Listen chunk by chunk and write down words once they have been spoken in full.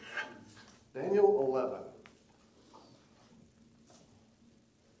Daniel 11.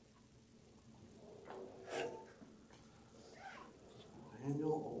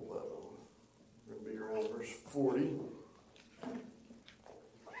 Daniel 11. We're going to be around verse 40.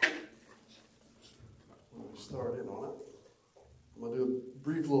 When we start in on it. I'm going to do a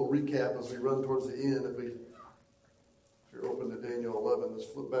brief little recap as we run towards the end. If you're open to Daniel 11, let's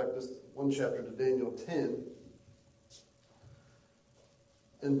flip back just one chapter to Daniel 10.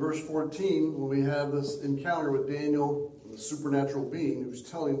 In verse 14, when we have this encounter with Daniel, the supernatural being who's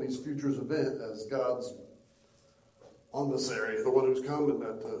telling these futures events as God's emissary, the one who's come and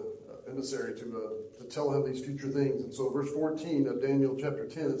that emissary to tell him these future things. And so verse 14 of Daniel chapter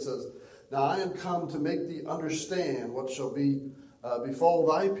 10, it says, "Now I am come to make thee understand what shall befall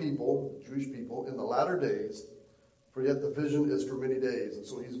thy people, Jewish people, in the latter days, for yet the vision is for many days." And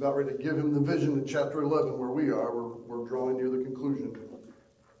so he's about ready to give him the vision in chapter 11 where we are. We're drawing near the conclusion.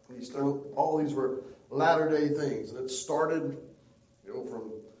 All these were latter-day things. And it started,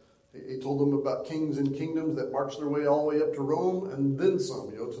 from, he told them about kings and kingdoms that marched their way all the way up to Rome and then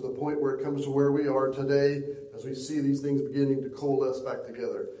some, to the point where it comes to where we are today as we see these things beginning to coalesce back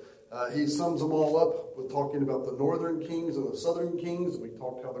together. He sums them all up with talking about the northern kings and the southern kings. We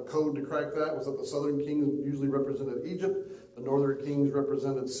talked how the code to crack that was that the southern kings usually represented Egypt. The northern kings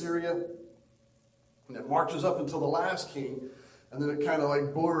represented Syria. And it marches up until the last king. And then it kind of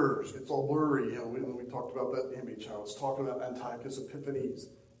like blurs. It's all blurry. When we talked about that image, how it's talking about Antiochus Epiphanes.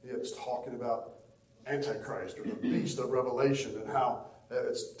 It's talking about Antichrist or the beast of Revelation and how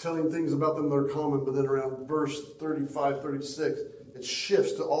it's telling things about them that are common. But then around verse 35, 36, it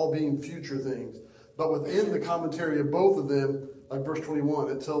shifts to all being future things. But within the commentary of both of them, like verse 21,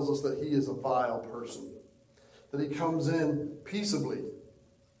 it tells us that he is a vile person. That he comes in peaceably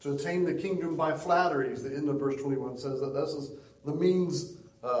to attain the kingdom by flatteries. The end of verse 21 says that this is the means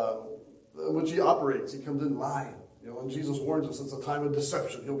in which he operates. He comes in lying. And Jesus warns us it's a time of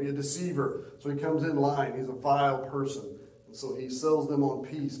deception. He'll be a deceiver. So he comes in lying. He's a vile person. And so he sells them on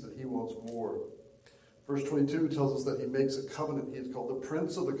peace, but he wants war. Verse 22 tells us that he makes a covenant. He is called the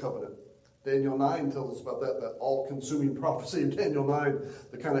Prince of the Covenant. Daniel 9 tells us about that all-consuming prophecy of Daniel 9,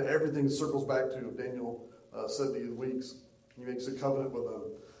 the kind of everything circles back to Daniel 70 weeks. He makes a covenant with them.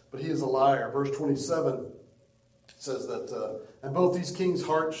 But he is a liar. Verse 27 says that, "And both these kings'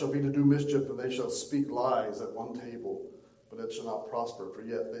 hearts shall be to do mischief, and they shall speak lies at one table, but it shall not prosper, for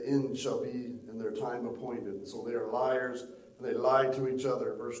yet the end shall be in their time appointed." And so they are liars, and they lie to each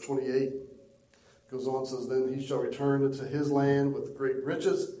other. Verse 28 goes on and says, "Then he shall return into his land with great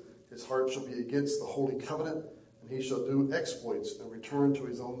riches. His heart shall be against the holy covenant, and he shall do exploits and return to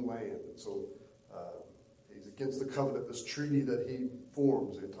his own land." And so he's against the covenant, this treaty that he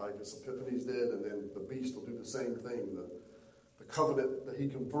forms. Antiochus Epiphanes did, and then the beast will do the same thing. The covenant that he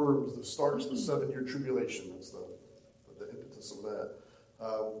confirms that starts the 7-year tribulation. That's the impetus of that.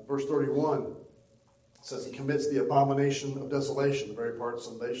 Verse 31 says he commits the abomination of desolation, the very part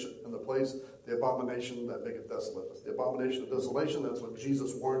of in the place, the abomination that maketh desolate. That's the abomination of desolation. That's what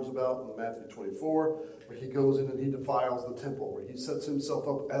Jesus warns about in Matthew 24, where he goes in and he defiles the temple, where he sets himself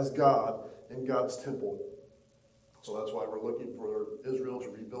up as God in God's temple. So that's why we're looking for Israel to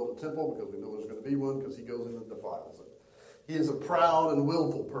rebuild a temple, because we know there's going to be one, because he goes in and defiles it. He is a proud and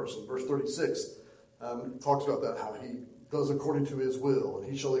willful person. Verse 36 talks about that, how he does according to his will, and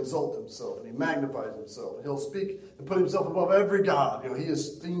he shall exalt himself, and he magnifies himself, and he'll speak and put himself above every god. He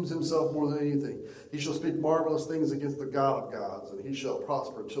esteems himself more than anything. He shall speak marvelous things against the God of gods, and he shall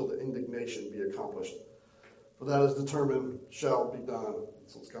prosper till the indignation be accomplished. For that is determined, shall be done.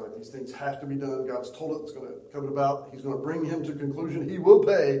 So it's kind of like these things have to be done. God's told it, it's going to come about. He's going to bring him to conclusion. He will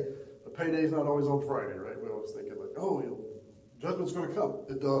pay. The payday is not always on Friday, right? We always think judgment's going to come.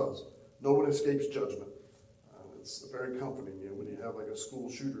 It does. No one escapes judgment. It's very comforting, when you have like a school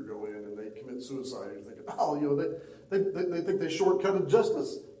shooter go in and they commit suicide. You're thinking, they think they shortcutted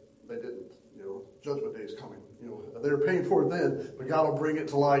justice. They didn't. Judgment day is coming. They're paying for it then, but God will bring it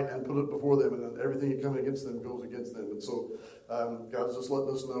to light and put it before them, and then everything coming against them goes against them. And so God's just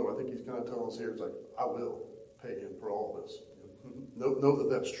letting us know. I think he's kind of telling us here, it's like, I will pay him for all this. Know that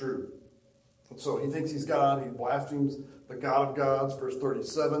that's true. And so he thinks he's God. He blasphemes the God of gods, verse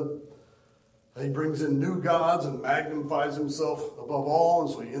 37. He brings in new gods and magnifies himself above all, and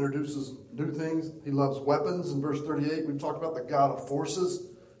so he introduces new things. He loves weapons. In verse 38, we've talked about the God of forces.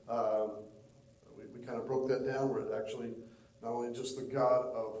 We kind of broke that down, where it actually not only just the God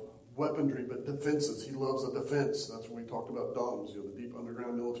of weaponry, but defenses. He loves a defense. That's when we talked about DUMBs, the deep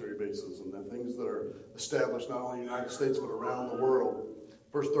underground military bases, and the things that are established not only in the United States, but around the world.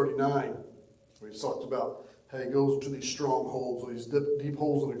 Verse 39, where he talked about how he goes to these strongholds, or these deep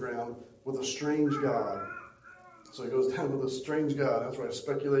holes in the ground, with a strange God. So he goes down with a strange God. That's why I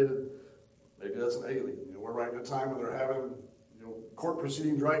speculated maybe that's an alien. We're right in a time when they're having court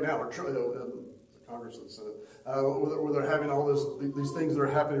proceedings right now, or the Congress and the Senate, where they're having all these things that are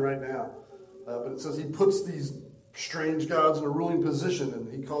happening right now. But it says he puts these strange gods in a ruling position,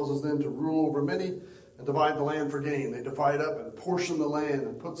 and he causes them to rule over many and divide the land for gain. They divide up and portion the land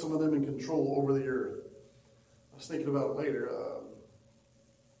and put some of them in control over the earth. I was thinking about it later.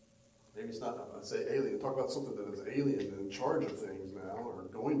 Maybe it's not, I say alien, talk about something that is alien and in charge of things now, or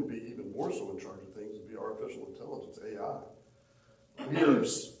going to be even more so in charge of things, would be artificial intelligence, AI.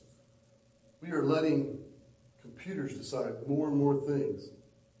 We are letting computers decide more and more things.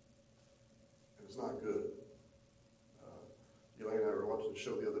 And it's not good. Elaine and I were watching a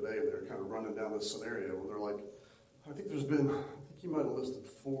show the other day, and they were kind of running down this scenario where they're like, I think you might have listed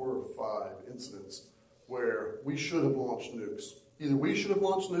 4 or 5 incidents where we should have launched nukes. Either we should have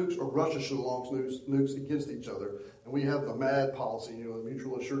launched nukes or Russia should have launched nukes against each other. And we have the MAD policy, the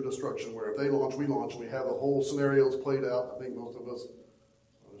mutual assured destruction, where if they launch, we launch, and we have the whole scenarios played out. I think most of us,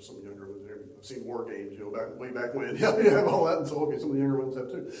 there's some younger ones here, have seen war games, way back when. Yeah, you have all that, and so, okay, some of the younger ones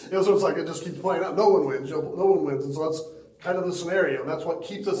have too. So it's like it just keeps playing out. No one wins, no one wins. And so that's kind of the scenario, and that's what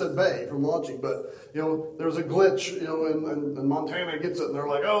keeps us at bay from launching. But there's a glitch, and Montana gets it, and they're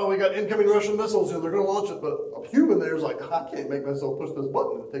like, oh, we got incoming Russian missiles, they're going to launch it. But a human there's like, I can't make myself push this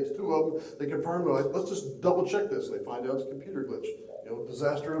button. It takes 2 of them. They confirm, they're like, let's just double check this, and they find out it's a computer glitch.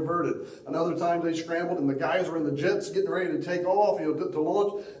 Disaster averted. Another time they scrambled, and the guys were in the jets getting ready to take off, to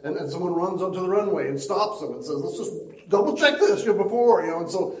launch, and someone runs onto the runway and stops them and says, let's just double check this before,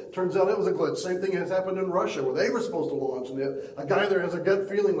 and so it turns out it was a glitch. Same thing has happened in Russia where they were supposed to launch, and a guy there has a gut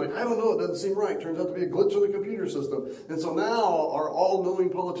feeling like, I don't know, it doesn't seem right. Turns out to be a glitch in the computer system. And so now our all-knowing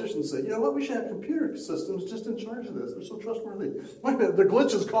politicians say, you know what, we should have computer systems just in charge of this. They're so trustworthy. Wait a minute, the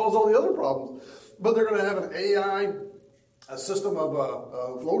glitches cause all the other problems. But they're going to have an AI a system of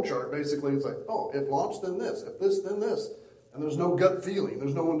a flow chart. Basically, it's like, oh, if launch, then this. If this, then this. And there's no gut feeling.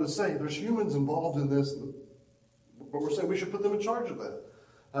 There's no one to say. There's humans involved in this. But we're saying we should put them in charge of that.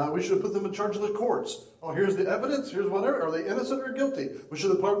 We should put them in charge of the courts. Oh, here's the evidence. Here's whatever. Are they innocent or guilty? We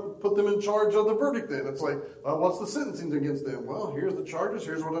should have put them in charge of the verdict then. It's like, what's the sentencing against them? Well, here's the charges.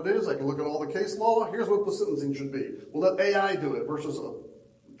 Here's what it is. I can look at all the case law. Here's what the sentencing should be. We'll let AI do it versus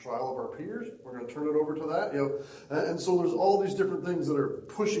trial of our peers. We're going to turn it over to that. And so there's all these different things that are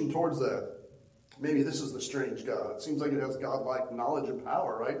pushing towards that. Maybe this is the strange God. It seems like it has godlike knowledge and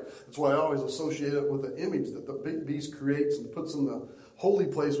power, right? That's why I always associate it with the image that the big beast creates and puts in the holy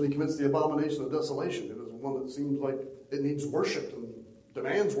place when he commits the abomination of desolation. It is one that seems like it needs worship and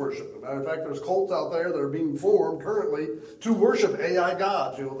demands worship. As a matter of fact, there's cults out there that are being formed currently to worship AI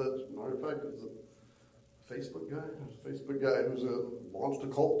gods. That, as a matter of fact, it's a Facebook guy who's launched a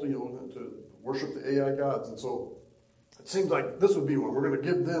cult, to worship the AI gods. And so it seems like this would be one. We're going to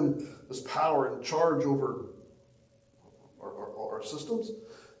give them this power and charge over our systems.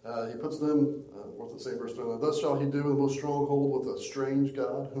 He puts them, what's it say, verse 29? Thus shall he do in the most stronghold with a strange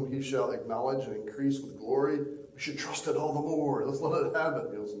God, whom he shall acknowledge and increase with glory. We should trust it all the more. Let's let it have it.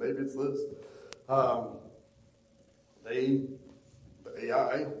 So maybe it's this. The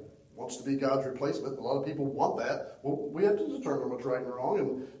AI wants to be God's replacement. A lot of people want that. Well, we have to determine what's right and wrong,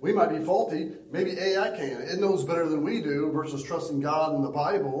 and we might be faulty. Maybe AI can. It knows better than we do versus trusting God and the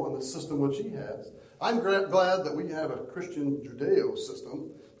Bible and the system which he has. I'm glad that we have a Christian Judeo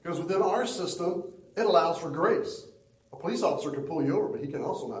system, because within our system, it allows for grace. A police officer can pull you over, but he can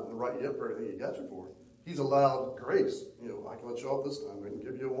also not write you up for anything he got you for. He's allowed grace. I can let you off this time. I can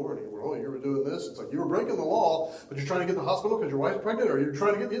give you a warning. Oh, you were doing this. It's like you were breaking the law, but you're trying to get to the hospital because your wife's pregnant, or you're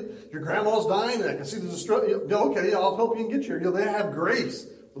trying to get your grandma's dying, and I can see the distress. Okay, I'll help you and get you. They have grace.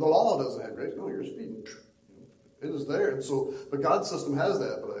 But the law doesn't have grace. No, you're speeding. It is there. And so the God system has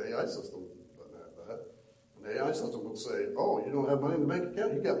that, but the AI system doesn't have that. And the AI system would say, oh, you don't have money in the bank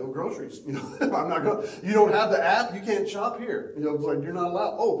account? You got no groceries. I'm not going. You don't have the app? You can't shop here. It's like you're not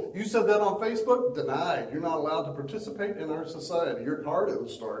allowed. Oh, you said that on Facebook? Denied. You're not allowed to participate in our society. Your car didn't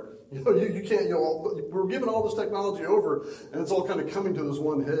start. You can't. We're giving all this technology over, and it's all kind of coming to this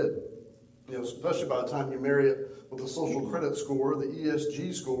one head. Especially by the time you marry it with the social credit score, the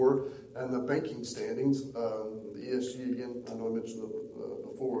ESG score, and the banking standings. The ESG, again, I know I mentioned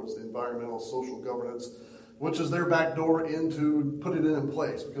it before, it's the environmental social governance, which is their back door into putting it in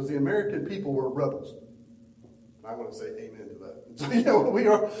place, because the American people were rebels. I want to say amen to that. So, we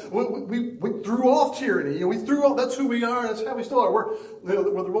threw off tyranny. We threw off, that's who we are, and that's how we still are. Where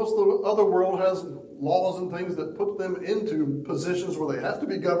the most of the other world has laws and things that put them into positions where they have to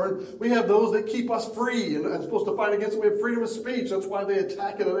be governed. We have those that keep us free and supposed to fight against it. We have freedom of speech. That's why they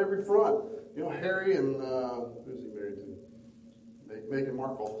attack it on every front. Harry and who's he married to? Meghan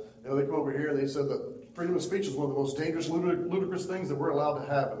Markle. They come over here and they said that freedom of speech is one of the most dangerous, ludicrous things that we're allowed to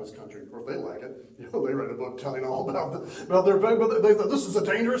have in this country. Of course, they like it. They read a book telling all about their thing, but they thought this is a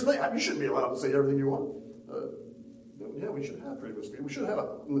dangerous thing. You shouldn't be allowed to say everything you want. We should have freedom of speech. We should have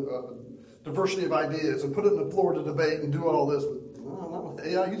a diversity of ideas and put it in the floor to debate and do all this. But no, not with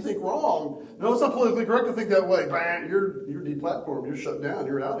AI. You think wrong. No, it's not politically correct to think that way. Bang, you're deplatformed. You're shut down.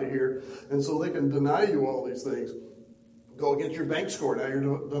 You're out of here. And so they can deny you all these things. Go against your bank score. Now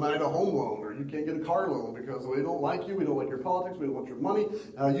you're denied a home loan, or you can't get a car loan because we don't like you, we don't like your politics, we don't want your money.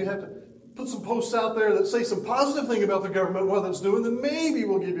 You have to put some posts out there that say some positive thing about the government, what it's doing, then maybe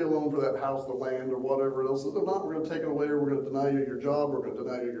we'll give you a loan for that house, the land, or whatever else. If not, we're going to take it away, or we're going to deny you your job, we're going to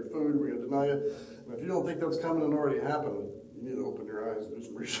deny you your food, we're going to deny you. And if you don't think that's coming and already happened, you need to open your eyes and do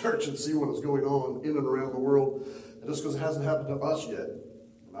some research and see what is going on in and around the world. And just because it hasn't happened to us yet.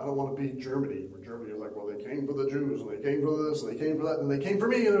 I don't want to be Germany, where Germany is like, well, they came for the Jews, and they came for this, and they came for that, and they came for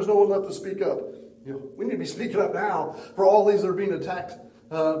me, and there's no one left to speak up. We need to be speaking up now for all these that are being attacked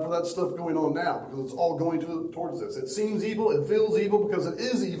for that stuff going on now, because it's all going towards this. It seems evil, it feels evil because it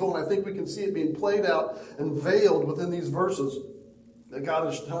is evil, and I think we can see it being played out and veiled within these verses that God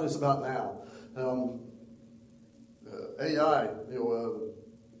is telling us about now. AI,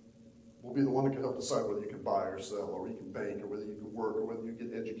 will be the one that can help decide whether you can buy or sell, or you can bank, or whether you can work, or whether you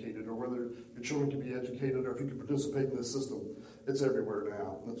get educated, or whether your children can be educated, or if you can participate in this system. It's everywhere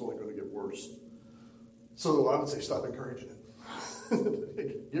now, and it's only going to get worse. So I would say stop encouraging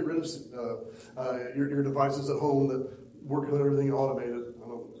it. Get rid of your devices at home that work on everything automated.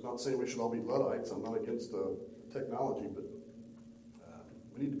 I'm not saying we should all be Luddites. I'm not against technology, but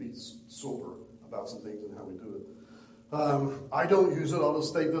we need to be sober about some things and how we do it. I don't use it. I'll just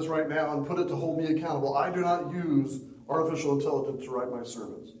state this right now and put it to hold me accountable. I do not use artificial intelligence to write my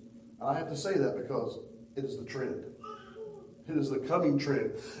sermons. And I have to say that because it is the trend. It is the coming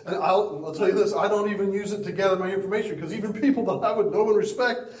trend. And I'll tell you this, I don't even use it to gather my information, because even people that I would know and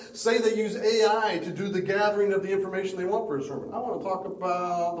respect say they use AI to do the gathering of the information they want for a sermon. I want to talk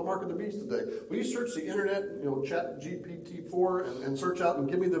about the mark of the beast today. Will you search the internet, chat GPT-4 and search out and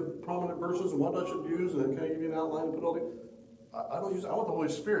give me the prominent verses and what I should use, and then can I give you an outline and put all the... I don't use it. I want the Holy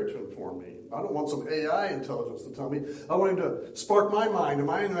Spirit to inform me. I don't want some AI intelligence to tell me. I want him to spark my mind and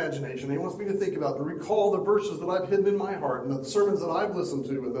my imagination. He wants me to think about, to recall the verses that I've hidden in my heart, and the sermons that I've listened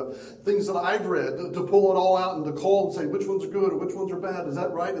to, and the things that I've read, to pull it all out and to call and say which ones are good or which ones are bad. Is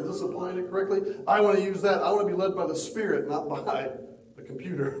that right? Is this applying it correctly? I want to use that. I want to be led by the Spirit, not by the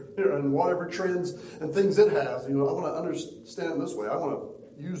computer and whatever trends and things it has. I want to understand it this way. I want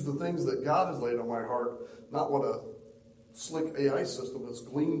to use the things that God has laid on my heart, not what a slick AI system that's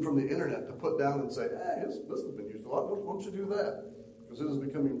gleaned from the internet to put down and say, hey, this has been used a lot. Why don't you do that? Because it is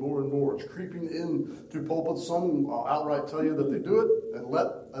becoming more and more. It's creeping in to pulpits. Some outright tell you that they do it and let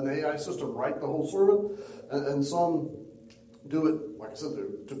an AI system write the whole sermon. And some do it, like I said,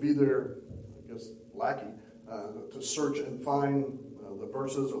 to be their, lackey, to search and find the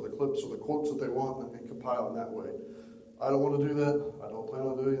verses or the clips or the quotes that they want and compile in that way. I don't want to do that. I don't plan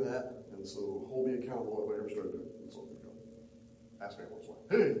on doing that. And so hold me accountable if I ever start doing it. Ask me once,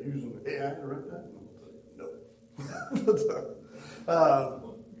 hey, using AI to write that? No.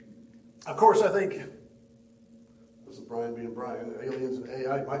 Of course, I think, this is Brian being Brian, aliens and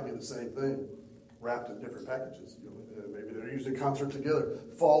AI might be the same thing, wrapped in different packages. Maybe they're used in concert together.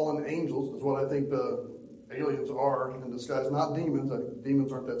 Fallen angels is what I think the aliens are in disguise, not demons. I think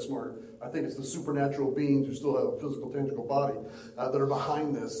demons aren't that smart. I think it's the supernatural beings who still have a physical, tangible body that are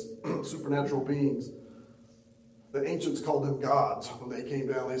behind this, supernatural beings. The ancients called them gods. When they came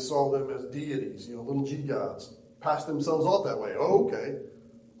down, they saw them as deities, little g gods. Passed themselves off that way. Oh, okay.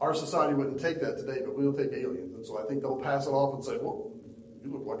 Our society wouldn't take that today, but we'll take aliens. And so I think they'll pass it off and say, well,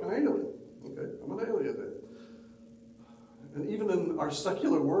 you look like an alien. Okay, I'm an alien then. And even in our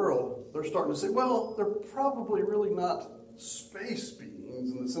secular world, they're starting to say, well, they're probably really not space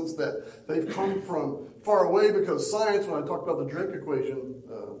beings in the sense that they've come from far away, because science, when I talked about the Drake equation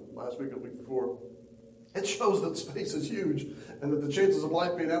last week or the week before, it shows that space is huge and that the chances of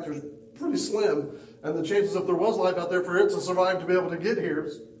life being out there is pretty slim, and the chances if there was life out there for it to survive to be able to get here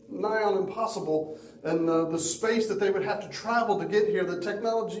is nigh on impossible. And the space that they would have to travel to get here, the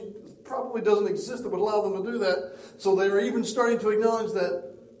technology probably doesn't exist that would allow them to do that. So they're even starting to acknowledge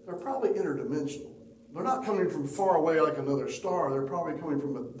that they're probably interdimensional. they're not coming from far away like another star. They're probably coming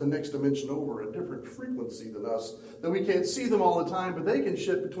from the next dimension over, a different frequency than us, that we can't see them all the time, but they can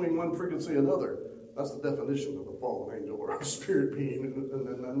shift between one frequency and another. That's the definition of a fallen angel or a spirit being.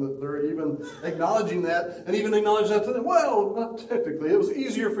 And they're even acknowledging that, and even acknowledging that to them. Well, not technically. It was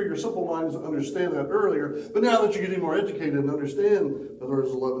easier for your simple minds to understand that earlier, but now that you're getting more educated and understand that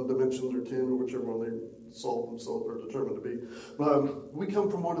there's 11 dimensions or 10 or whichever one they solve themselves or determined to be, we come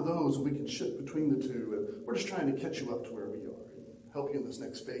from one of those, and we can shift between the two. And we're just trying to catch you up to where we are, help you in this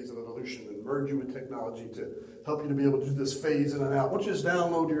next phase of evolution and merge you with technology to help you to be able to do this phase in and out. Why don't you just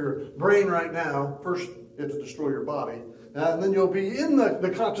download your brain right now? First, you have to destroy your body. And then you'll be in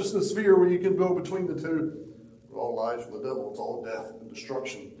the consciousness sphere where you can go between the two. It's all lies from the devil. It's all death and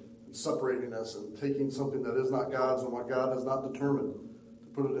destruction and separating us and taking something that is not God's and what God has not determined to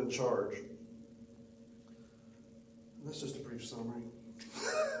put it in charge. And that's just a brief summary.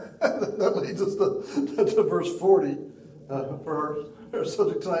 That leads us to verse 40 for our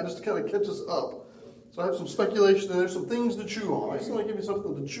subject tonight, just to kind of catch us up. So I have some speculation and there's some things to chew on. I just want to give you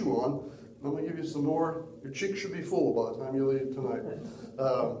something to chew on. And I'm going to give you some more. Your cheeks should be full by the time you leave tonight.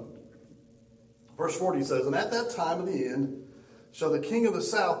 Verse 40 says, "And at that time of the end shall the king of the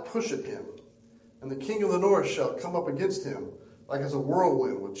south push at him, and the king of the north shall come up against him, like as a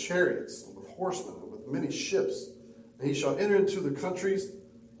whirlwind, with chariots, and with horsemen, and with many ships. And he shall enter into the countries,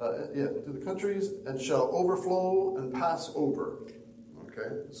 and shall overflow and pass over." Okay,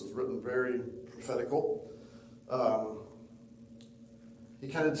 this is written very prophetical. He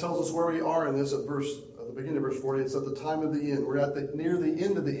kind of tells us where we are in this at the beginning of verse 40. It's at the time of the end. We're at near the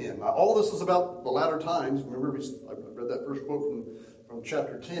end of the end. Now, all this is about the latter times. Remember, I read that first quote from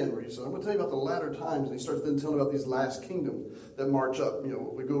chapter 10, where he said, "I'm going to tell you about the latter times." And he starts then telling about these last kingdoms that march up. We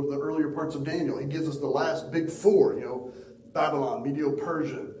go to the earlier parts of Daniel. He gives us the last big four. Babylon,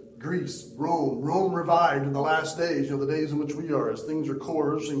 Medo-Persia, Greece, Rome. Rome revived in the last days. The days in which we are, as things are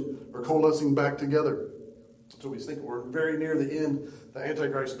coalescing back together. So we think we're very near the end. The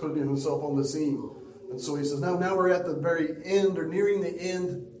Antichrist putting himself on the scene. And so he says, now we're at the very end, or nearing the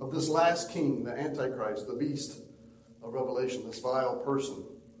end of this last king, the Antichrist, the beast of Revelation, this vile person,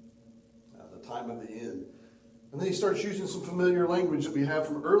 at the time of the end. And then he starts using some familiar language that we have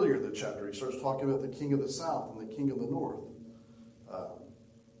from earlier in the chapter. He starts talking about the king of the south and the king of the north.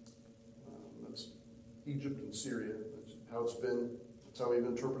 That's Egypt and Syria. That's how it's been. That's how we've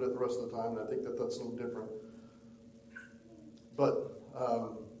interpreted it the rest of the time, and I think that's no different. But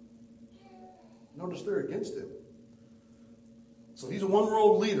notice they're against him. So he's a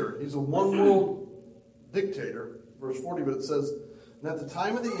one-world leader. He's a one-world dictator. Verse 40, but it says, "And at the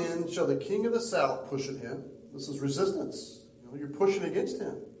time of the end shall the king of the south push at him." This is resistance. You're pushing against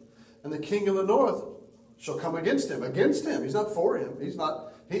him. "And the king of the north shall come against him." Against him. He's not for him. He's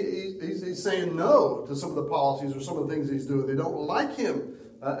not. He's saying no to some of the policies or some of the things he's doing. They don't like him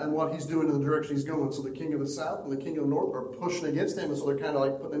and what he's doing in the direction he's going. So the king of the south and the king of the north are pushing against him. And so they're kind of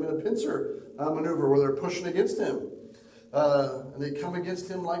like putting him in a pincer maneuver where they're pushing against him. And they come against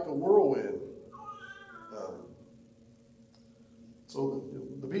him like a whirlwind. So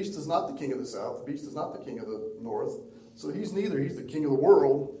the beast is not the king of the south. The beast is not the king of the north. So he's neither. He's the king of the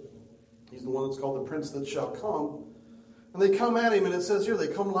world. He's the one that's called the prince that shall come. And they come at him, and it says here, they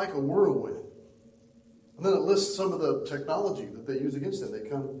come like a whirlwind. And then it lists some of the technology that they use against him. They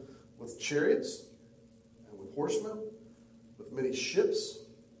come with chariots and with horsemen, with many ships.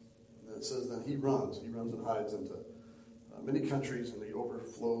 And then it says then he runs. He runs and hides into many countries, and he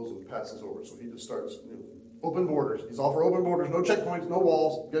overflows and passes over. So he just starts, open borders. He's all for open borders, no checkpoints, no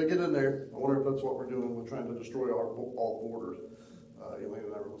walls. Got to get in there. I wonder if that's what we're doing. We're trying to destroy all borders. Elaine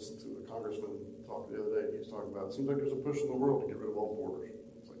and I were listening to the congressman talk the other day. He was talking about it seems like there's a push in the world to get rid of all borders.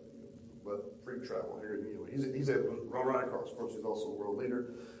 It's like, let free travel here. He's able to run right across. Of course, he's also a world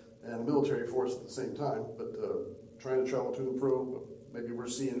leader and a military force at the same time. But trying to travel to and fro. But maybe we're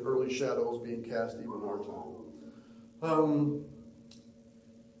seeing early shadows being cast even in our time.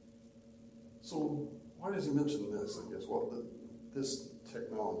 So why does he mention this? I guess this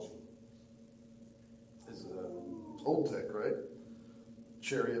technology is old tech, right?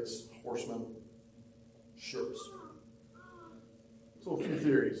 Chariots, horsemen, ships. So a few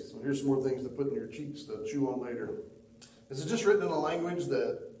theories. So here's some more things to put in your cheeks to chew on later. Is it just written in a language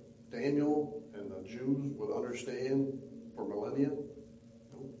that Daniel and the Jews would understand for millennia?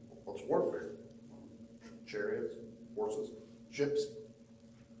 What's warfare? Chariots, horses, ships.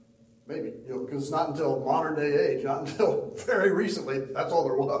 Maybe, because it's not until modern day age, not until very recently, that's all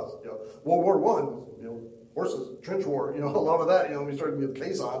there was. World War I, horses, trench war, a lot of that, we started with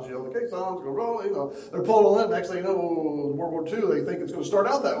caissons, the caissons go rolling, they're pulling in. Next thing you know, World War II, they think it's going to start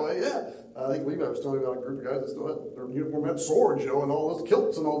out that way. Yeah, I think Levi was telling me about a group of guys that still had their uniform had swords, and all this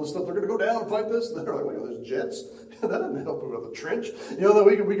kilts and all this stuff. They're going to go down and fight this. And they're like, wait, there's jets. That doesn't help with a trench. That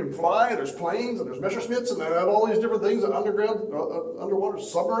we can fly. And there's planes and there's Messerschmitts and they have all these different things, underwater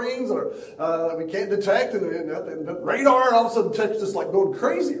submarines that we can't detect, and radar. And all of a sudden, tech's just like going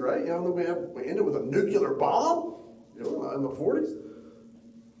crazy, right? Then we ended with a nuclear bomb, in the 40s.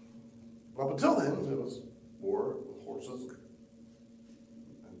 Up until then, it was war with horses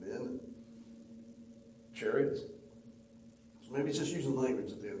and men and chariots. So maybe it's just using language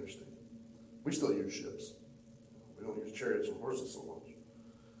that they understand. We still use ships. We don't use chariots and horses so much.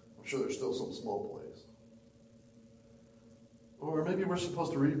 I'm sure there's still some small place. Or maybe we're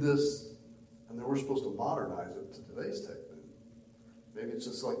supposed to read this and then we're supposed to modernize it to today's tech. Maybe it's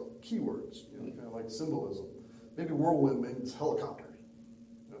just like keywords, kind of like symbolism. Maybe whirlwind means helicopters.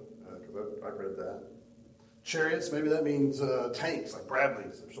 Because I've read that. Chariots, maybe that means tanks, like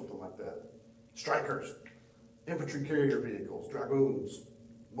Bradleys or something like that. Strikers, infantry carrier vehicles, dragoons,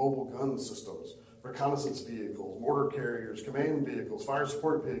 mobile gun systems, reconnaissance vehicles, mortar carriers, command vehicles, fire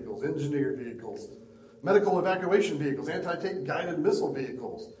support vehicles, engineered vehicles, medical evacuation vehicles, anti-tank guided missile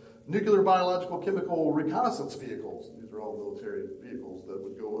vehicles, nuclear, biological, chemical reconnaissance vehicles. These are all military vehicles that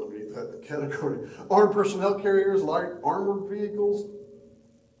would go underneath that category. Armed personnel carriers, light armored vehicles,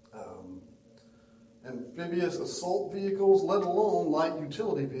 amphibious assault vehicles, let alone light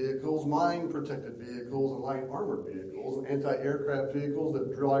utility vehicles, mine-protected vehicles, and light armored vehicles, anti-aircraft vehicles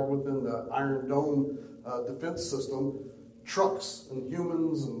that drag within the Iron Dome defense system, trucks and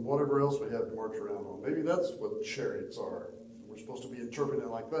humans and whatever else we have to march around on. Maybe that's what chariots are. We're supposed to be interpreting it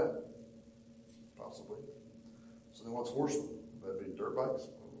like that, possibly. So then what's horsemen? That'd be dirt bikes.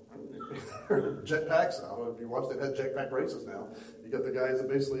 Jetpacks. I don't know if you watch, they've had jetpack races now. You got the guys that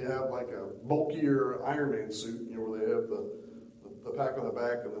basically have like a bulkier Iron Man suit, where they have the pack on the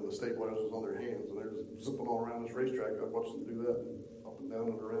back and then the stabilizers on their hands, and they're just zipping all around this racetrack. I've watched them do that, and up and down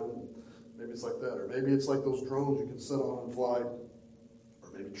and around. And maybe it's like that, or maybe it's like those drones you can sit on and fly,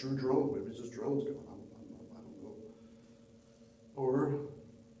 or maybe true drones. Maybe it's just drones going on. I don't know. Or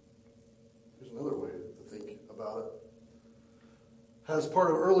here's another way to think about it. Has part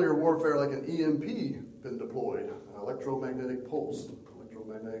of earlier warfare, like an EMP, been deployed? An electromagnetic pulse.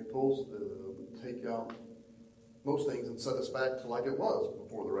 Electromagnetic pulse would take out most things and set us back to like it was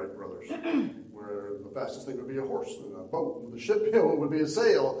before the Wright brothers, where the fastest thing would be a horse, and a boat, the ship would be a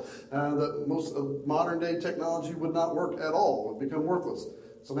sail. That most of modern day technology would not work at all, would become worthless.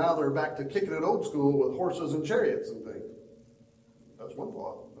 So now they're back to kicking it old school with horses and chariots and things. That's one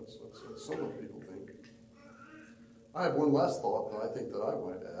thought. That's so many people think. I have one last thought that I think that I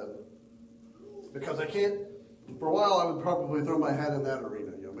might add. Because I can't, for a while I would probably throw my hat in that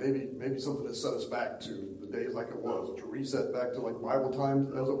arena. Maybe something that set us back to the days like it was, to reset back to like Bible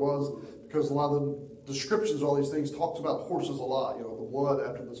times as it was. Because a lot of the descriptions of all these things talks about horses a lot. The blood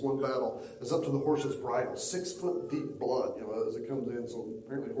after this one battle is up to the horse's bridle. 6 foot deep blood, as it comes in. So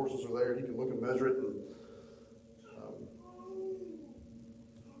apparently horses are there. He can look and measure it.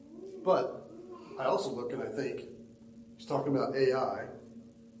 But I also look and I think, he's talking about AI,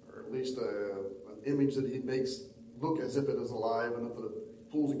 or at least an image that he makes look as if it is alive, and if it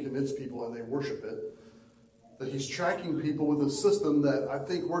fools and convinces people and they worship it. That he's tracking people with a system that I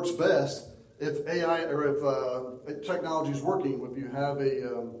think works best if AI or if technology is working. If you have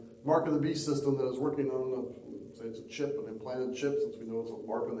a mark of the beast system that is working on, say it's a chip, an implanted chip, since we know it's a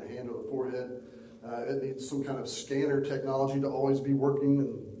mark on the hand or the forehead, it needs some kind of scanner technology to always be working,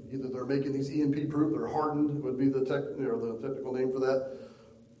 and either they're making these EMP proof, they're hardened, would be the technical name for that,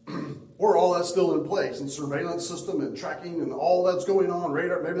 or all that's still in place, and surveillance system and tracking and all that's going on,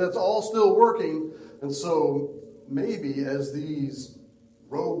 radar, maybe that's all still working. And so maybe as these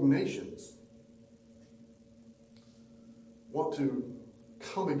rogue nations want to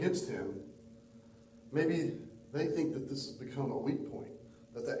come against him, maybe they think that this has become a weak point.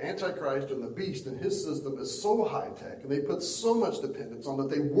 That the Antichrist and the beast and his system is so high-tech, and they put so much dependence on that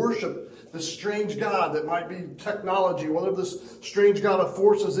they worship this strange God that might be technology, whatever this strange God of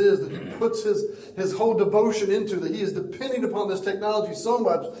forces is, that he puts his whole devotion into, that he is depending upon this technology so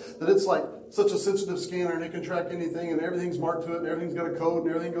much that it's like such a sensitive scanner, and it can track anything, and everything's marked to it, and everything's got a code,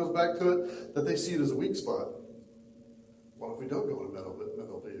 and everything goes back to it, that they see it as a weak spot. What if we don't go in a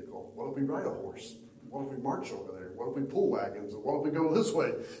metal vehicle? What if we ride a horse? What if we march over there? What if we pull wagons? What if we go this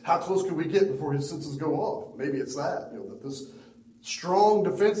way? How close can we get before his senses go off? Maybe it's that, that this strong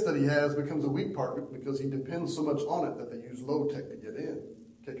defense that he has becomes a weak part because he depends so much on it that they use low tech to get in.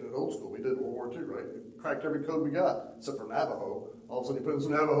 kicking it old school. We did World War II, right? We cracked every code we got, except for Navajo. All of a sudden you put in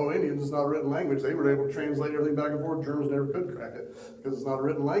some Navajo Indians, it's not a written language. They were able to translate everything back and forth. Germans never could crack it because it's not a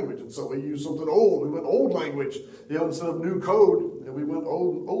written language. And so we used something old. We went old language. Instead of new code, and we went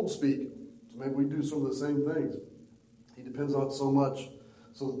old speak. So maybe we do some of the same things. He depends on it so much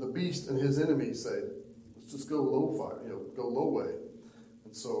so that the beast and his enemies say, let's just go low fire, go low way.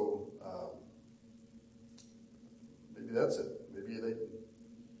 And so maybe that's it. Maybe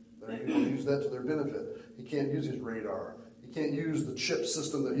they're going to use that to their benefit. He can't use his radar. He can't use the chip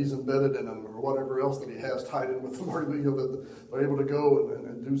system that he's embedded in him or whatever else that he has tied in with him, that they're able to go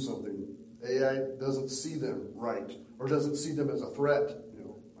and do something. AI doesn't see them right or doesn't see them as a threat.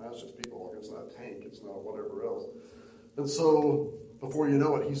 That's just people. It's not a tank. It's not whatever else. And so before you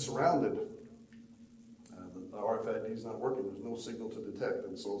know it, he's surrounded. The RFID is not working. There's no signal to detect.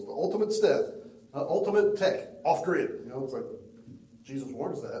 And so it's the ultimate tech, off-grid. It's like Jesus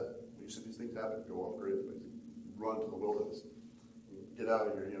warns that. When you see these things happen, go off-grid. Run to the wilderness. Get out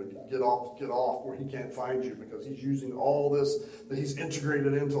of here. Get off where he can't find you, because he's using all this that he's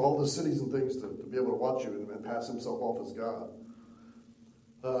integrated into all the cities and things to be able to watch you and pass himself off as God.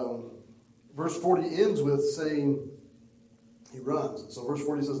 Verse 40 ends with saying he runs. So verse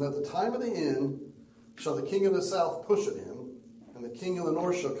 40 says, and at the time of the end shall the king of the south push at him, and the king of the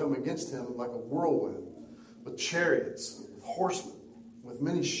north shall come against him like a whirlwind, with chariots, with horsemen, with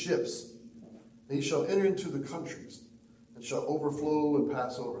many ships. And he shall enter into the countries, and shall overflow and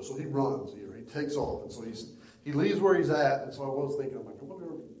pass over. So he runs here. He takes off. And so he leaves where he's at. And so I was thinking, I'm like, I wonder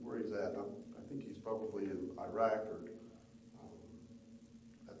where he's at. I think he's probably in Iraq or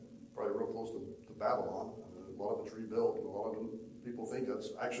probably real close to Babylon. A lot of it's rebuilt, and a lot of them, people think that's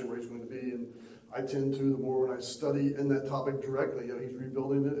actually where he's going to be. And I tend to, the more when I study in that topic directly, he's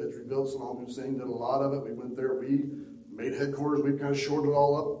rebuilding it. It's rebuilt. Saddam Hussein did a lot of it. We went there. We made headquarters. We kind of shored it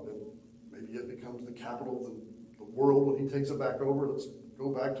all up. And maybe it becomes the capital of the world when he takes it back over. Let's go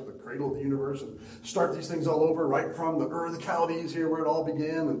back to the cradle of the universe and start these things all over, right from the Ur of the Chaldees here where it all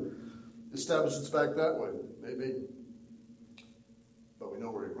began, and establish it back that way. Maybe. But we know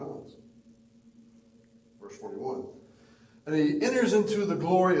where he runs. Verse 41. And he enters into the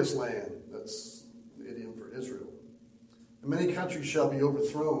glorious land. That's an idiom for Israel. And many countries shall be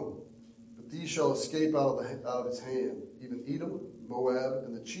overthrown, but these shall escape out of his hand, even Edom, Moab,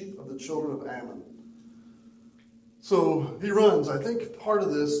 and the chief of the children of Ammon. So he runs. I think part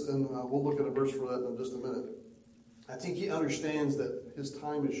of this, and we'll look at a verse for that in just a minute, I think he understands that his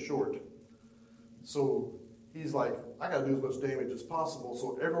time is short. So he's like, I got to do as much damage as possible.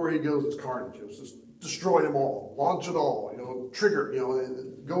 So everywhere he goes, it's carnage. It's just destroy them all, launch it all, trigger,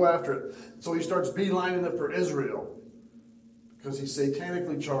 and go after it. So he starts beelining it for Israel, because he's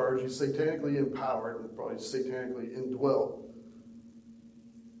satanically charged, he's satanically empowered, and probably satanically indwelt.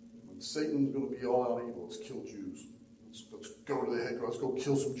 When Satan's going to be all out evil, let's kill Jews. Let's go to the headquarters, let's go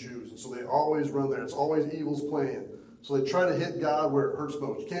kill some Jews. And so they always run there. It's always evil's plan. So they try to hit God where it hurts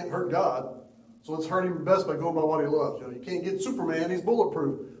most. You can't hurt God, so let's hurt him best by going by what he loves. You can't get Superman, he's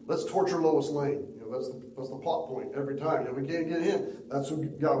bulletproof. Let's torture Lois Lane. That's the plot point every time. We can't get him. That's who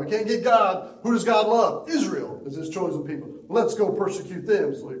God. We can't get God. Who does God love? Israel is his chosen people. Let's go persecute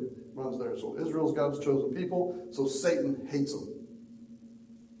them. So he runs there. So Israel's God's chosen people. So Satan hates them.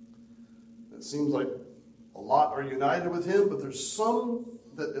 It seems like a lot are united with him, but there's some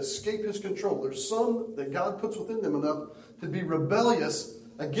that escape his control. There's some that God puts within them enough to be rebellious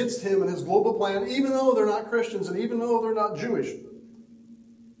against him and his global plan, even though they're not Christians and even though they're not Jewish.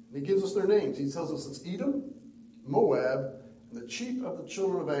 He gives us their names. He tells us it's Edom, Moab, and the chief of the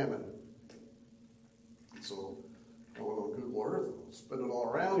children of Ammon. So I went on Google Earth, spin it all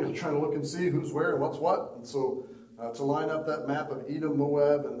around, trying to look and see who's where and what's what. And so to line up that map of Edom,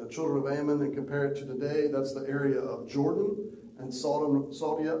 Moab, and the children of Ammon and compare it to today, that's the area of Jordan and Saudi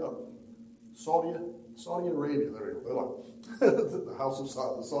Arabia. There you go. The house of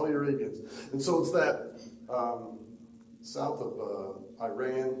Saudi, the Saudi Arabians. And so it's that south of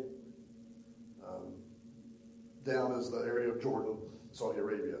Iran, down is the area of Jordan, Saudi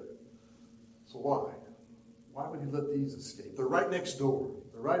Arabia. So why? Why would he let these escape? They're right next door.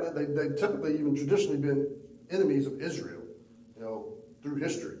 They've typically even traditionally been enemies of Israel, through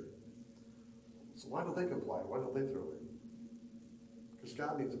history. So why don't they comply? Why don't they throw in? Because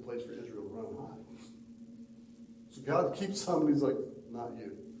God needs a place for Israel to run and hide. So God keeps some, and he's like, not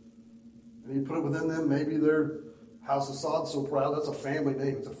you. And he put it within them. Maybe their House of Saud's so proud. That's a family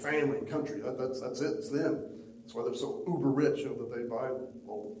name. It's a family and country. That's it. It's them. That's why they're so uber rich, that they buy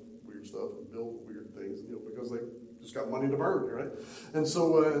all weird stuff and build weird things, because they just got money to burn, right? And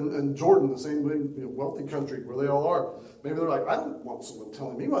so, and Jordan, the same thing, wealthy country where they all are. Maybe they're like, I don't want someone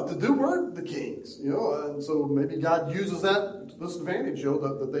telling me what to do. We're the kings, and so maybe God uses that to this advantage,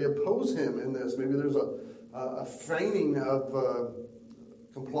 that they oppose him in this. Maybe there's a feigning of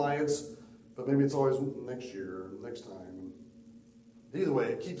compliance, but maybe it's always next year or next time. Either way,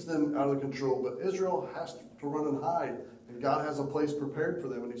 it keeps them out of control. But Israel has to run and hide, and God has a place prepared for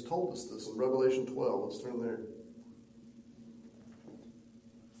them, and he's told us this in Revelation 12. Let's turn there.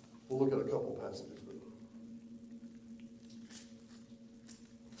 We'll look at a couple passages.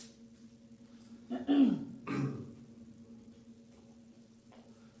 In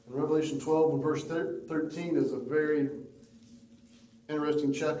Revelation 12 and verse 13 is a very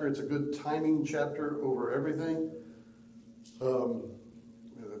interesting chapter. It's a good timing chapter over everything. We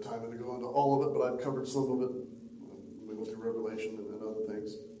don't have time to go into all of it, but I've covered some of it. We went through Revelation and other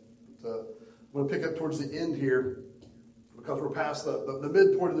things. But, I'm going to pick up towards the end here because we're past the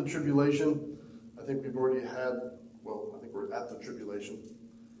midpoint of the tribulation. I think we've already had, I think we're at the tribulation.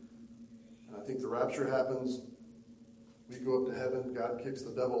 And I think the rapture happens. We go up to heaven. God kicks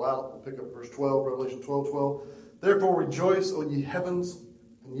the devil out. We'll pick up verse 12, Revelation 12:12. Therefore rejoice, O ye heavens,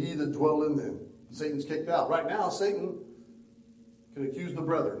 and ye that dwell in them. Satan's kicked out. Right now, Satan can accuse the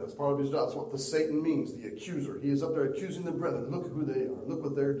brethren. That's part of his job. That's what the Satan means, the accuser. He is up there accusing the brethren. Look who they are. Look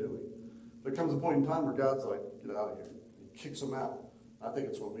what they're doing. There comes a point in time where God's like, get out of here. He kicks them out. I think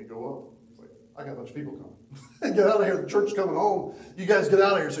it's when we go up. It's like, I got a bunch of people coming. Get out of here. The church's coming home. You guys get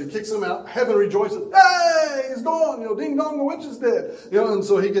out of here. So he kicks them out. Heaven rejoices. Hey, he's gone. Ding dong, the witch is dead. And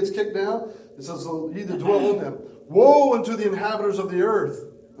so he gets kicked down. It says, so ye that dwell in them. Woe unto the inhabitants of the earth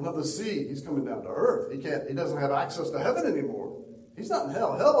and of the sea. He's coming down to earth. He doesn't have access to heaven anymore. He's not in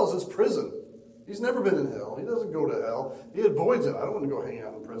hell. Hell is his prison. He's never been in hell. He doesn't go to hell. He avoids it. I don't want to go hang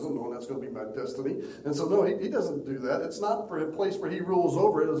out in prison knowing that's going to be my destiny. And so, no, he doesn't do that. It's not for a place where he rules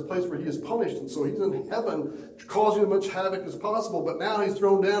over it. It's a place where he is punished. And so he's in heaven, causing as much havoc as possible. But now he's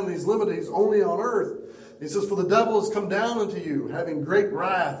thrown down and he's limited. He's only on earth. He says, for the devil is come down unto you, having great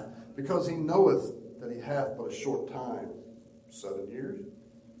wrath, because he knoweth that he hath but a short time. 7 years?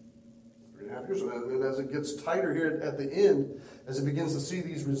 3.5 years. And as it gets tighter here at the end, as he begins to see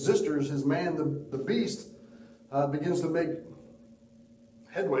these resistors, his man, the beast, begins to make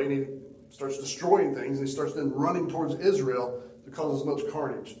headway, and he starts destroying things, and he starts then running towards Israel to cause as much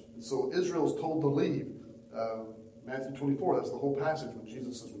carnage. And so Israel is told to leave. Matthew 24, that's the whole passage when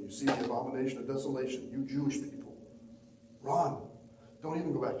Jesus says, when you see the abomination of desolation, you Jewish people, run. Don't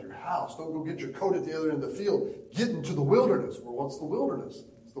even go back to your house. Don't go get your coat at the other end of the field. Get into the wilderness. Well, what's the wilderness?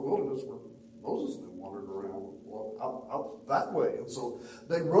 It's the wilderness where Moses wandered around out that way. And so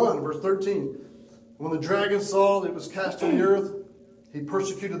they run. Verse 13. When the dragon saw that it was cast to the earth, he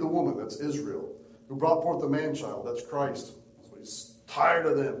persecuted the woman, that's Israel, who brought forth the man-child, that's Christ. So he's tired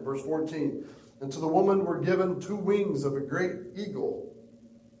of them. Verse 14. And to the woman were given 2 wings of a great eagle.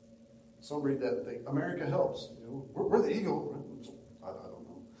 Some read that and think, America helps. We're the eagle. I don't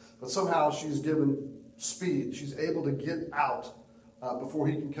know. But somehow she's given speed. She's able to get out before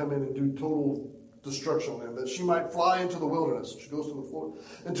he can come in and do total destruction on them. That she might fly into the wilderness. She goes to the floor,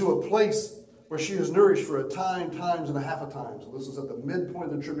 into a place where she is nourished for a time, times, and a half a time. So this is at the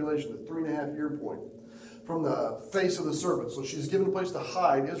midpoint of the tribulation, the 3.5 year point. From the face of the serpent. So she's given a place to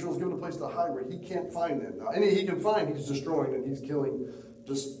hide. Israel's given a place to hide where he can't find them. Now, any he can find, he's destroying and he's killing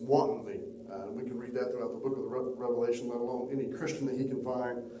just wantonly. We can read that throughout the book of the Revelation, let alone any Christian that he can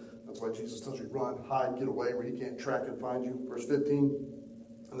find. That's why Jesus tells you, run, hide, get away where he can't track and find you. Verse 15.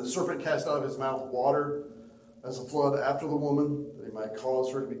 And the serpent cast out of his mouth water as a flood after the woman, that he might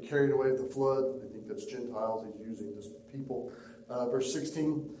cause her to be carried away with the flood. I think that's Gentiles. He's using just people. Verse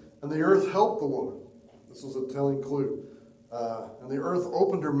 16. And the earth helped the woman. This was a telling clue. And the earth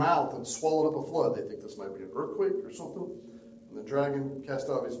opened her mouth and swallowed up a flood. They think this might be an earthquake or something. And the dragon cast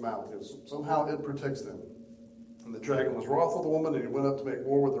out of his mouth. Somehow it protects them. And the dragon was wroth with the woman, and he went up to make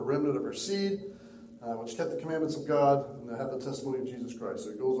war with the remnant of her seed, which kept the commandments of God, and they have the testimony of Jesus Christ.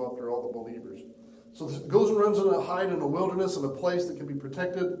 So it goes after all the believers. So it goes and runs in a hide in a wilderness, in a place that can be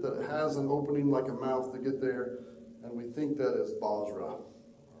protected, that has an opening like a mouth to get there. And we think that is Basra.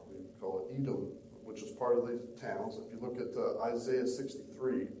 We call it Edom, which is part of these towns. If you look at Isaiah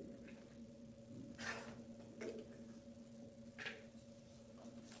 63.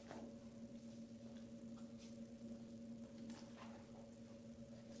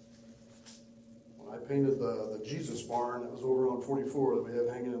 When I painted the Jesus barn that was over on 44 that we have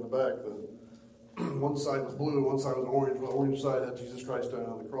hanging in the back, one side was blue, one side was orange. The orange side had Jesus Christ down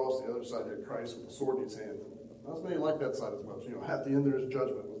on the cross. The other side had Christ with a sword in his hand. Not as many like that side as much. At the end there is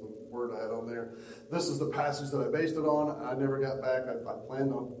judgment, was word I had on there. This is the passage that I based it on. I never got back. I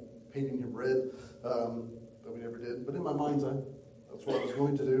planned on painting him red, but we never did. But in my mind's eye, that's what I was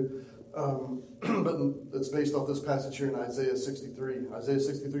going to do. But it's based off this passage here in Isaiah 63. Isaiah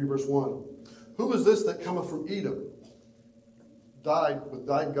 63, verse 1. Who is this that cometh from Edom, dyed with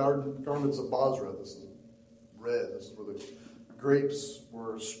dyed garments of Bozrah? This is red. This is where the grapes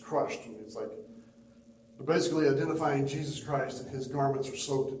were crushed. And it's like basically identifying Jesus Christ, and his garments are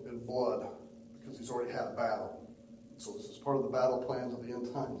soaked in blood because he's already had a battle. So this is part of the battle plans of the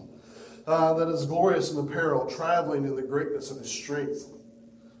end times. That is glorious in apparel, traveling in the greatness of his strength.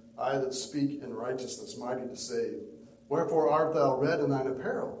 I that speak in righteousness, mighty to save. Wherefore art thou red in thine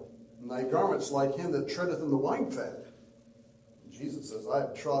apparel, and thy garments like him that treadeth in the winefat? Jesus says, I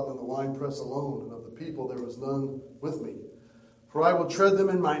have trodden in the winepress alone, and of the people there was none with me. For I will tread them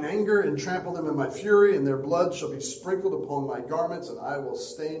in mine anger, and trample them in my fury, and their blood shall be sprinkled upon my garments, and I will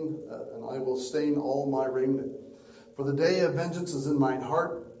stain all my raiment. For the day of vengeance is in mine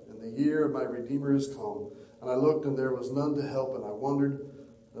heart, and the year of my Redeemer is come. And I looked, and there was none to help, and I wondered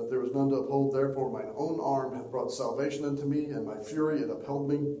that there was none to uphold. Therefore mine own arm hath brought salvation unto me, and my fury it upheld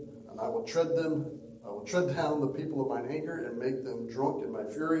me. And I will tread down the people of mine anger, and make them drunk in my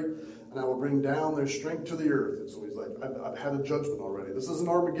fury, and I will bring down their strength to the earth. And so he's like, I've had a judgment already. This isn't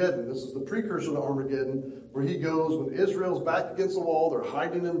Armageddon. This is the precursor to Armageddon, where he goes when Israel's back against the wall. They're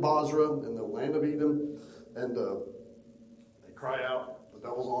hiding in Bozrah, in the land of Edom, and they cry out. The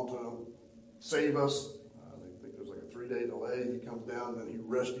devil's onto them. Save us. They think there's like a 3-day delay. He comes down, and then he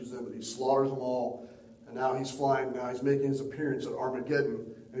rescues them, and he slaughters them all. And now he's flying. Now he's making his appearance at Armageddon,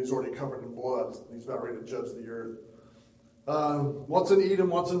 and he's already covered in blood. And he's about ready to judge the earth. What's in Edom?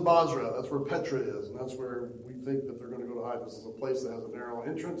 What's in Bozrah? That's where Petra is, and that's where we think that they're going to go to hide. This is a place that has a narrow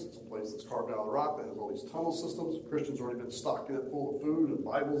entrance. It's a place that's carved out of the rock that has all these tunnel systems. Christians have already been stocking it full of food and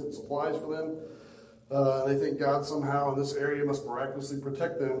Bibles and supplies for them. They think God somehow in this area must miraculously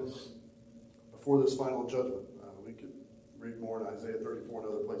protect them before this final judgment. We could read more in Isaiah 34 and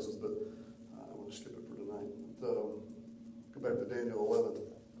other places, but we'll just skip it for tonight. Go back to Daniel 11.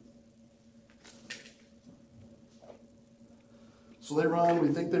 So they run,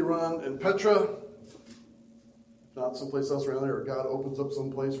 we think they run, and Petra, not someplace else around there, or God opens up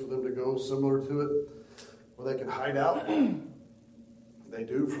some place for them to go similar to it, where they can hide out. They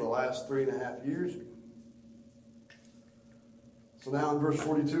do for the last 3.5 years. So now in verse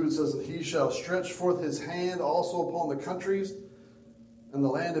 42 it says that he shall stretch forth his hand also upon the countries, and the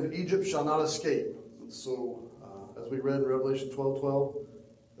land of Egypt shall not escape. And so, as we read in Revelation 12:12,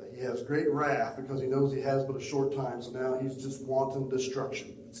 that he has great wrath because he knows he has but a short time. So now he's just wanton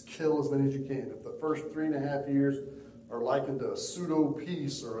destruction. It's kill as many as you can. If the first 3.5 years are likened to a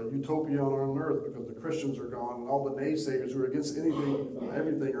pseudo-peace or a utopia on earth because the Christians are gone and all the naysayers who are against anything and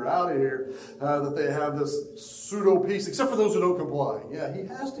everything are out of here, that they have this pseudo-peace, except for those who don't comply. Yeah, he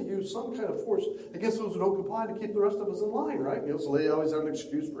has to use some kind of force against those who don't comply to keep the rest of us in line, right? So they always have an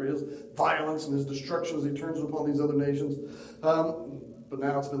excuse for his violence and his destruction as he turns upon these other nations. But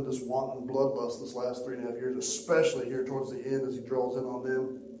now it's been this wanton bloodlust this last 3.5 years, especially here towards the end as he draws in on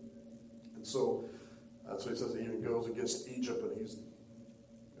them. And so that's why he says he even goes against Egypt, and he's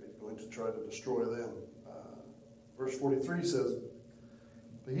going to try to destroy them. Verse 43 says,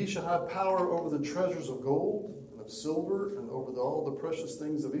 but he shall have power over the treasures of gold and of silver and over all the precious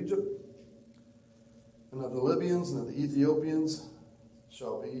things of Egypt, and of the Libyans and of the Ethiopians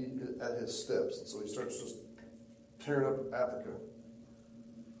shall be at his steps. And so he starts just tearing up Africa.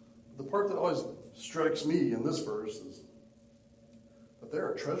 The part that always strikes me in this verse is that there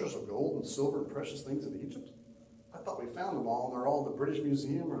are treasures of gold and silver and precious things in Egypt. I thought we found them all, and they're all in the British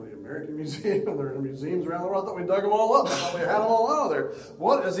Museum or the American Museum, and they're in museums around the world. I thought we dug them all up. I thought we had them all out of there.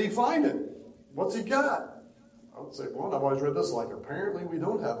 What is he finding? What's he got? I would say, one, I've always read this like, apparently we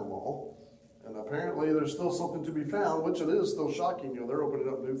don't have them all, and apparently there's still something to be found, which it is still shocking. They're opening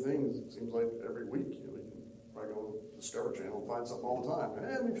up new things, it seems like, every week. We can probably go on the Discovery Channel and find something all the time.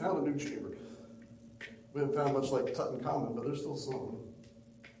 And we found a new chamber. We haven't found much like Tutankhamun, but there's still some.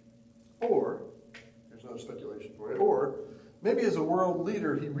 Or, here's another speculation for you, or maybe as a world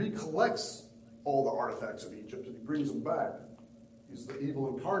leader, he recollects all the artifacts of Egypt and he brings them back. He's the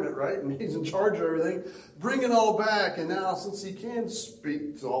evil incarnate, right? And he's in charge of everything. Bring it all back. And now, since he can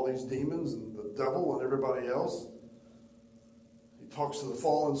speak to all these demons and the devil and everybody else, he talks to the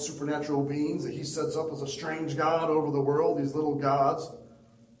fallen supernatural beings that he sets up as a strange god over the world, these little gods.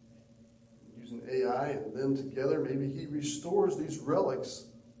 Using AI and them together, maybe he restores these relics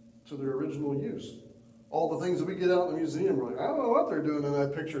to their original use. All the things that we get out in the museum, we're like, I don't know what they're doing in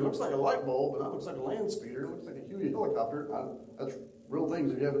that picture. It looks like a light bulb, and that looks like a land speeder. It looks like a Huey helicopter. That's real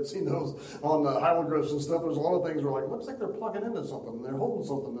things. If you haven't seen those on hieroglyphs and stuff, there's a lot of things where like, looks like they're plugging into something. And they're holding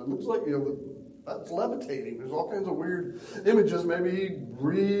something. And it looks like, that's levitating. There's all kinds of weird images. Maybe he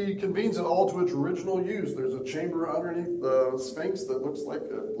reconvenes it all to its original use. There's a chamber underneath the Sphinx that looks like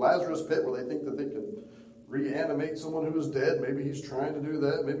a Lazarus pit where they think that they can reanimate someone who is dead. Maybe he's trying to do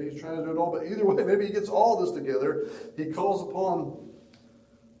that. Maybe he's trying to do it all. But either way, maybe he gets all this together. He calls upon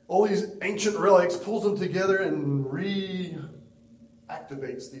all these ancient relics, pulls them together, and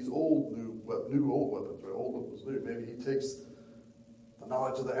reactivates these old weapons, or old weapons new. Maybe he takes the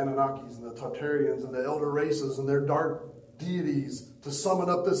knowledge of the Anunnakis and the Tartarians and the elder races and their dark deities to summon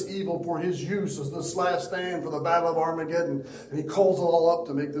up this evil for his use as this last stand for the Battle of Armageddon. And he calls it all up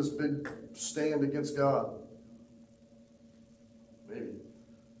to make this big stand against God. Maybe.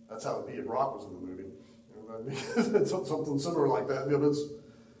 That's how it would be if Rock was in the movie. It's something similar like that.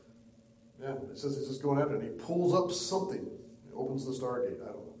 It says he's just going after it, and he pulls up something. He opens the Stargate. I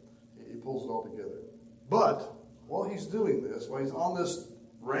don't know. He pulls it all together. But while he's doing this, while he's on this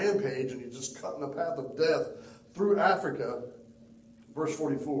rampage and he's just cutting the path of death through Africa, verse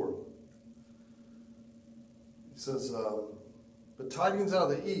 44, he says, "But tidings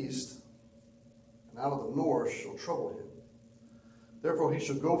out of the east and out of the north shall trouble him. Therefore he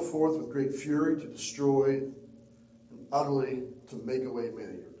shall go forth with great fury to destroy and utterly to make away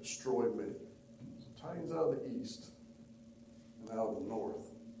many," or destroy many. So tidings out of the east and out of the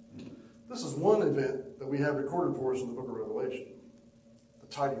north. This is one event that we have recorded for us in the book of Revelation. The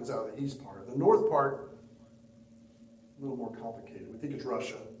tidings out of the east part. The north part, a little more complicated. We think it's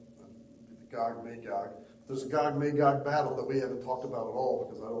Russia, the Gog-Magog. There's a Gog-Magog battle that we haven't talked about at all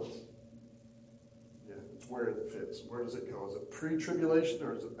because it's where it fits. Where does it go? Is it pre-tribulation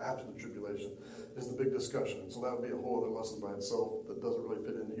or is it after the tribulation? Is the big discussion. And so that would be a whole other lesson by itself that doesn't really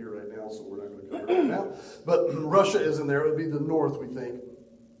fit in here right now, so we're not going to cover it right now. But Russia is in there. It would be the north, we think.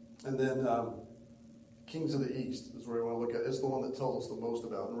 And then Kings of the East is where we want to look at. It's the one that tells us the most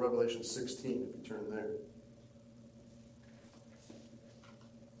about in Revelation 16, if you turn there.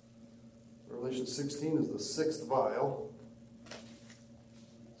 Revelation 16 is the sixth vial.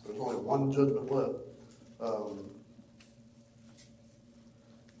 So there's only one judgment left.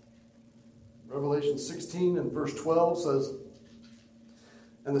 Revelation 16 and verse 12 says,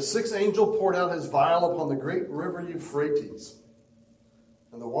 "And the sixth angel poured out his vial upon the great river Euphrates,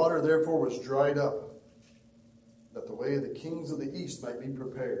 and the water therefore was dried up, that the way of the kings of the east might be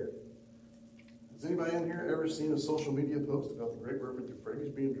prepared." Has anybody in here ever seen a social media post about the great river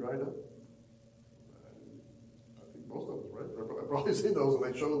Euphrates being dried up? I think most of us, right? I've probably seen those, and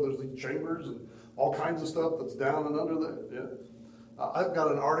they show there's these chambers and all kinds of stuff that's down and under there. Yeah. I've got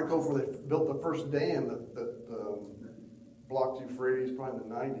an article where they built the first dam that blocked Euphrates probably in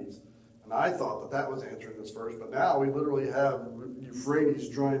the 90s. And I thought that was answering this verse. But now we literally have Euphrates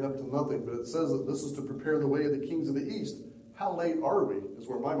drying up to nothing. But it says that this is to prepare the way of the kings of the east. How late are we is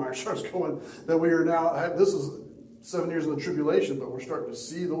where my mind starts going. That we are now, this is 7 years of the tribulation, but we're starting to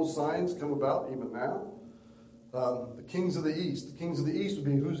see those signs come about even now. The kings of the east. The kings of the east would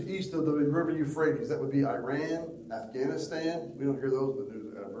be who's east of the river Euphrates. That would be Iran, Afghanistan. We don't hear those in the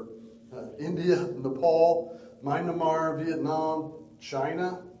news ever. India, Nepal, Myanmar, Vietnam,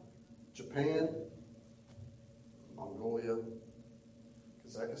 China, Japan, Mongolia,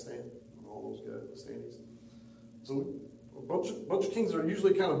 Kazakhstan, and all those guys, the standings. So a bunch of kings are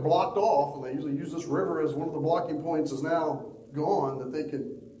usually kind of blocked off, and they usually use this river as one of the blocking points is now gone, that they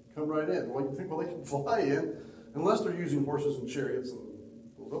can come right in. Well, you think, well, they can fly in, unless they're using horses and chariots and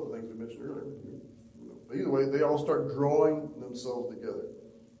those other things we mentioned earlier. But either way, they all start drawing themselves together.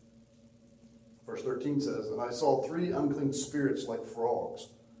 Verse 13 says, "And I saw 3 unclean spirits like frogs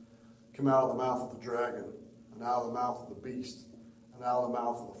come out of the mouth of the dragon, and out of the mouth of the beast, and out of the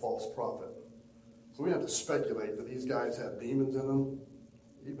mouth of the false prophet." So we have to speculate that these guys have demons in them.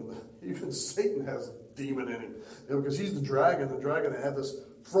 Even Satan has a demon in him. Because he's the dragon. The dragon had this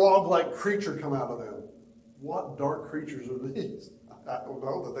frog-like creature come out of them. What dark creatures are these? I don't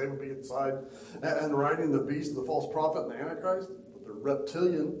know that they would be inside and riding the beast of the false prophet and the Antichrist, but they're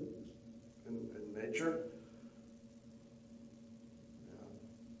reptilian in nature.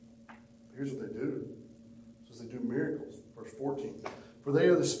 Yeah. Here's what they do. It says they do miracles. Verse 14. "For they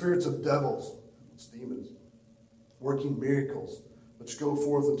are the spirits of devils," it's demons, "working miracles, which go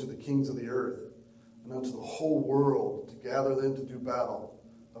forth unto the kings of the earth, and unto the whole world, to gather them to do battle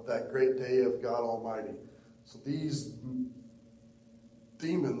of that great day of God Almighty." So these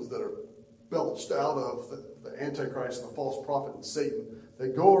demons that are belched out of the Antichrist and the false prophet and Satan, they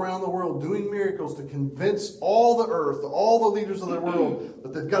go around the world doing miracles to convince all the earth, all the leaders of the world,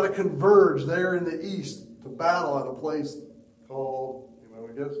 that they've got to converge there in the east to battle at a place called,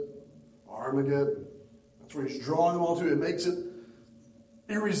 anybody guess? Armageddon. That's where he's drawing them all to. It makes it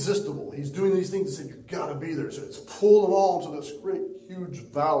irresistible. He's doing these things and saying, you've got to be there. So it's pulling them all into this great, huge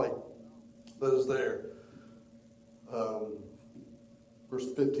valley that is there. Verse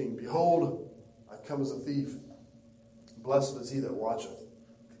 15, behold, I come as a thief. Blessed is he that watcheth.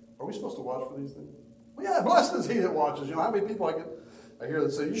 Are we supposed to watch for these things? Well, yeah, blessed is he that watches. You know, how many people I hear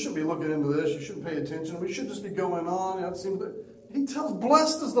that say, you shouldn't be looking into this, you shouldn't pay attention, we should just be going on. You know, it seems that he tells,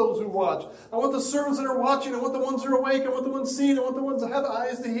 blessed is those who watch. I want the servants that are watching, I want the ones that are awake, I want the ones seeing, I want the ones that have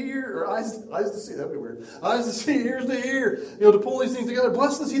eyes to hear, or eyes to see, that'd be weird. Eyes to see, ears to hear, you know, to pull these things together.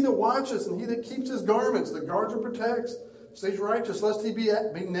 Blessed is he that watches, and he that keeps his garments, that guards and protects, stays righteous, lest he be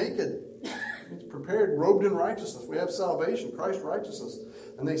naked. He's prepared, robed in righteousness. We have salvation, Christ's righteousness.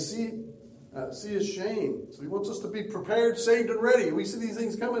 And they see his shame. So he wants us to be prepared, saved, and ready. We see these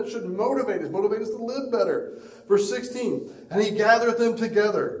things coming. It should motivate us to live better. Verse 16, and he gathereth them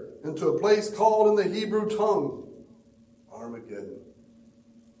together into a place called in the Hebrew tongue Armageddon.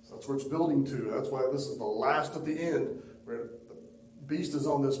 So that's where it's building to. That's why this is the last at the end, where the beast is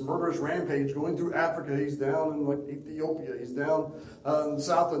on this murderous rampage going through Africa. He's down in like Ethiopia. He's down in the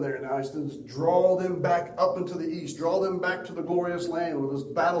south in there now. He's going to draw them back up into the east, draw them back to the glorious land where this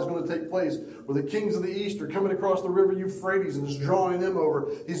battle's going to take place, where the kings of the east are coming across the river Euphrates and is drawing them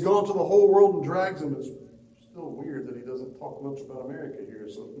over. He's gone to the whole world and drags them. It's still weird that he doesn't talk much about America here.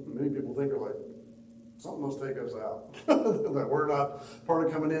 So many people think are like, something must take us out. That we're not part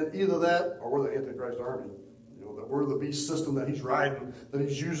of coming in. Either that or we're the Antichrist army. That we're the beast system that he's riding, that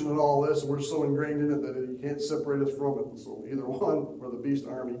he's using in all this, and we're so ingrained in it that he can't separate us from it. And so either one, we're the beast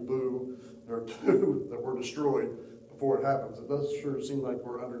army, boo, or two, that we're destroyed before it happens. It does sure seem like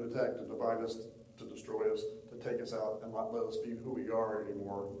we're under attack to divide us, to destroy us, to take us out, and not let us be who we are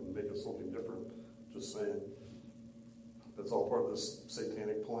anymore and make us something different. Just saying. That's all part of this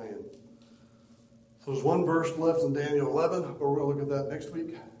satanic plan. So there's one verse left in Daniel 11, but we're going to look at that next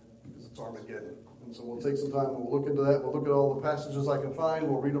week because it's Armageddon. And so we'll take some time and we'll look into that. We'll look at all the passages I can find.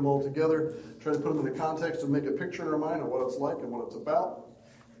 We'll read them all together, try to put them in the context and make a picture in our mind of what it's like and what it's about.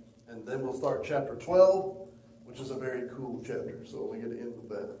 And then we'll start chapter 12, which is a very cool chapter. So we'll get to end with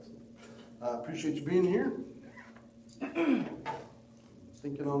that. I appreciate you being here,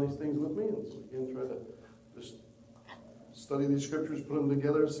 thinking on these things with me. And so again, try to just study these scriptures, put them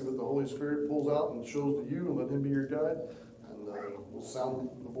together, see what the Holy Spirit pulls out and shows to you, and let him be your guide. And we'll sound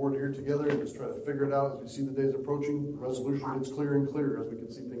the board here together and just try to figure it out as we see the days approaching. Resolution gets clearer and clearer as we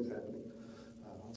can see things happening.